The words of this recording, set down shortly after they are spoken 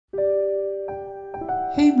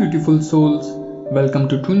Hey beautiful souls, welcome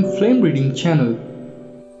to Twin Flame Reading channel.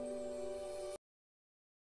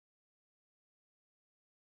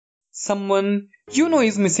 Someone you know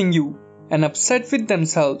is missing you and upset with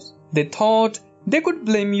themselves. They thought they could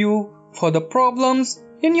blame you for the problems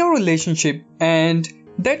in your relationship and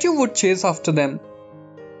that you would chase after them.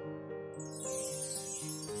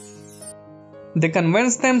 They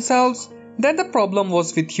convinced themselves that the problem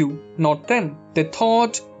was with you, not them. They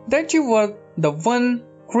thought that you were the one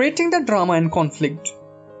creating the drama and conflict.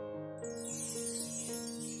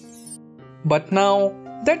 But now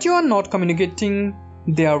that you are not communicating,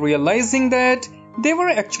 they are realizing that they were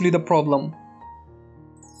actually the problem.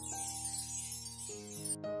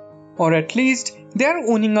 Or at least they are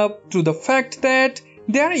owning up to the fact that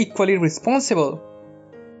they are equally responsible.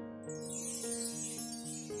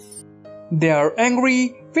 They are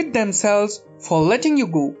angry with themselves for letting you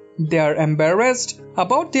go. They are embarrassed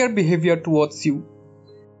about their behavior towards you.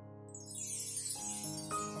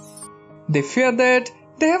 They fear that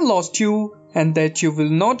they have lost you and that you will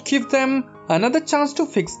not give them another chance to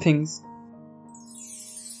fix things.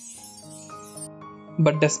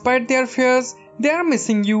 But despite their fears, they are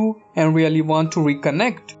missing you and really want to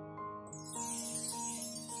reconnect.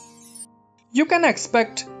 You can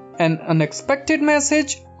expect an unexpected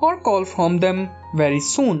message or call from them very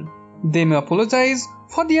soon. They may apologize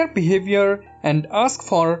for their behavior and ask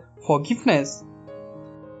for forgiveness.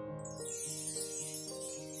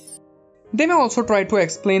 They may also try to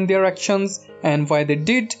explain their actions and why they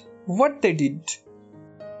did what they did.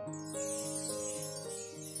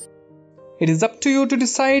 It is up to you to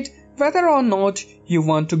decide whether or not you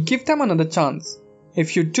want to give them another chance.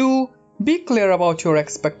 If you do, be clear about your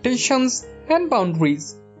expectations and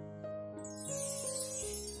boundaries.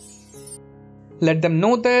 Let them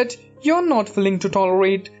know that you are not willing to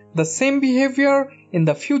tolerate the same behavior in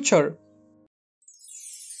the future.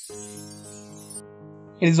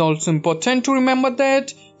 It is also important to remember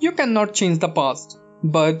that you cannot change the past,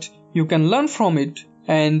 but you can learn from it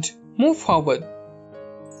and move forward.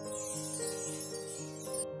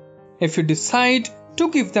 If you decide to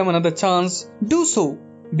give them another chance, do so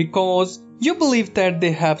because you believe that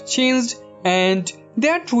they have changed and they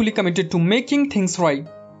are truly committed to making things right.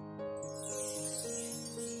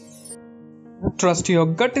 Trust your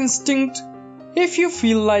gut instinct. If you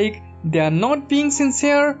feel like they are not being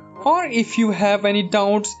sincere or if you have any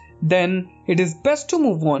doubts, then it is best to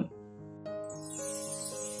move on.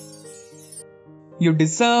 You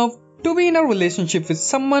deserve to be in a relationship with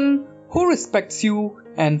someone who respects you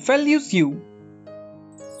and values you.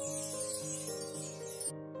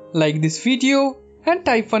 Like this video and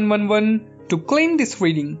type 111 to claim this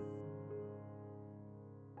reading.